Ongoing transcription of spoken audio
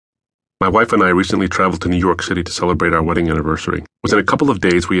My wife and I recently traveled to New York City to celebrate our wedding anniversary. Within a couple of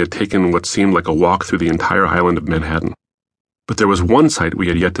days, we had taken what seemed like a walk through the entire island of Manhattan. But there was one site we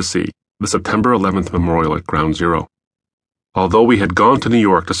had yet to see, the September 11th Memorial at Ground Zero. Although we had gone to New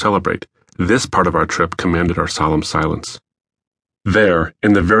York to celebrate, this part of our trip commanded our solemn silence. There,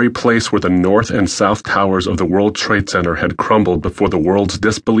 in the very place where the north and south towers of the World Trade Center had crumbled before the world's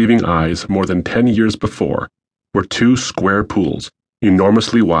disbelieving eyes more than 10 years before, were two square pools,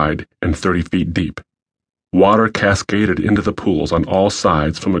 enormously wide and 30 feet deep. Water cascaded into the pools on all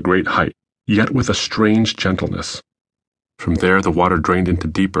sides from a great height, yet with a strange gentleness. From there the water drained into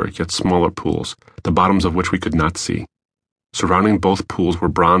deeper yet smaller pools, the bottoms of which we could not see. Surrounding both pools were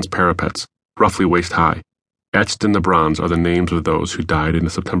bronze parapets, roughly waist-high. Etched in the bronze are the names of those who died in the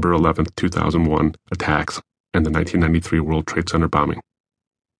September 11, 2001 attacks and the 1993 World Trade Center bombing.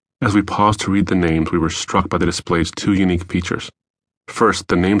 As we paused to read the names, we were struck by the display's two unique features. First,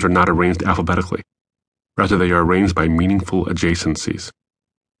 the names are not arranged alphabetically. Rather, they are arranged by meaningful adjacencies.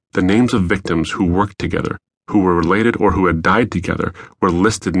 The names of victims who worked together, who were related or who had died together, were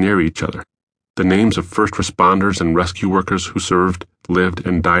listed near each other. The names of first responders and rescue workers who served, lived,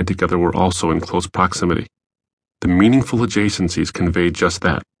 and died together were also in close proximity. The meaningful adjacencies conveyed just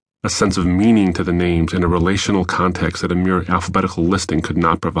that, a sense of meaning to the names in a relational context that a mere alphabetical listing could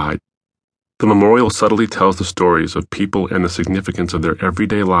not provide. The memorial subtly tells the stories of people and the significance of their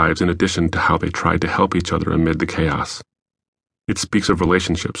everyday lives in addition to how they tried to help each other amid the chaos. It speaks of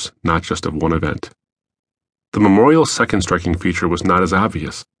relationships, not just of one event. The memorial's second striking feature was not as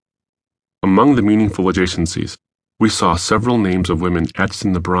obvious. Among the meaningful adjacencies, we saw several names of women etched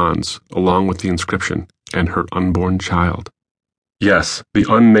in the bronze, along with the inscription, "and her unborn child." Yes, the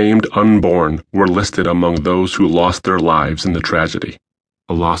unnamed unborn were listed among those who lost their lives in the tragedy.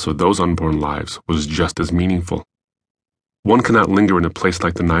 The loss of those unborn lives was just as meaningful. One cannot linger in a place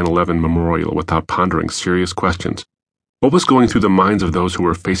like the 9/11 Memorial without pondering serious questions. What was going through the minds of those who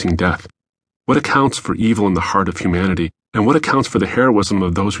were facing death? What accounts for evil in the heart of humanity, and what accounts for the heroism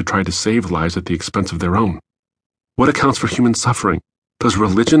of those who tried to save lives at the expense of their own? What accounts for human suffering? Does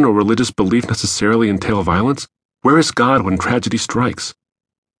religion or religious belief necessarily entail violence? Where is God when tragedy strikes?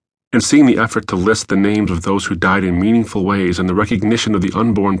 And seeing the effort to list the names of those who died in meaningful ways and the recognition of the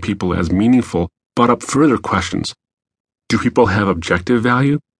unborn people as meaningful brought up further questions. Do people have objective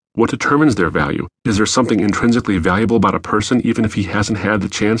value? What determines their value? Is there something intrinsically valuable about a person even if he hasn't had the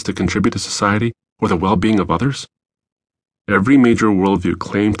chance to contribute to society or the well-being of others? Every major worldview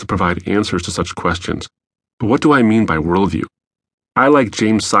claims to provide answers to such questions. But what do I mean by worldview? I like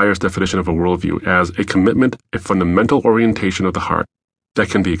James Sire's definition of a worldview as a commitment, a fundamental orientation of the heart that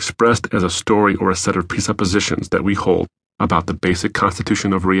can be expressed as a story or a set of presuppositions that we hold about the basic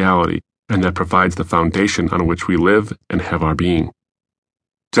constitution of reality and that provides the foundation on which we live and have our being.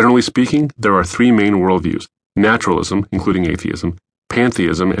 Generally speaking, there are three main worldviews: naturalism, including atheism,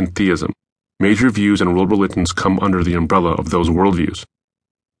 pantheism, and theism. Major views and world religions come under the umbrella of those worldviews.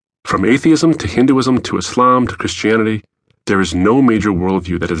 From atheism to Hinduism to Islam to Christianity, there is no major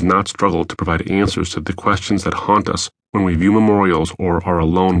worldview that has not struggled to provide answers to the questions that haunt us when we view memorials or are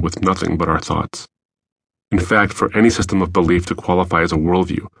alone with nothing but our thoughts. In fact, for any system of belief to qualify as a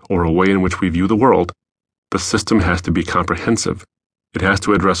worldview or a way in which we view the world, the system has to be comprehensive. It has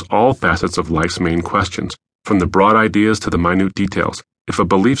to address all facets of life's main questions, from the broad ideas to the minute details. If a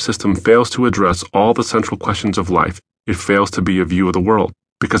belief system fails to address all the central questions of life, it fails to be a view of the world,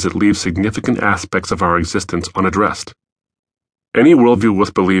 because it leaves significant aspects of our existence unaddressed. Any worldview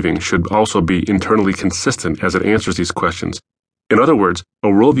worth believing should also be internally consistent as it answers these questions. In other words, a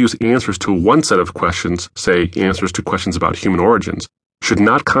worldview's answers to one set of questions, say answers to questions about human origins, should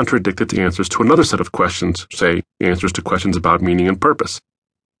not contradict its answers to another set of questions, say answers to questions about meaning and purpose.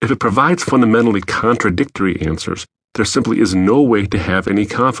 If it provides fundamentally contradictory answers, there simply is no way to have any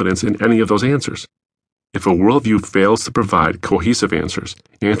confidence in any of those answers. If a worldview fails to provide cohesive answers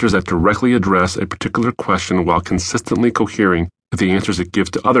that directly address a particular question while consistently cohering with the answers it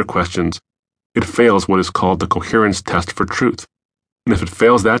gives to other questions, it fails what is called the coherence test for truth. And if it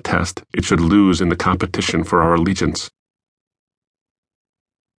fails that test, it should lose in the competition for our allegiance.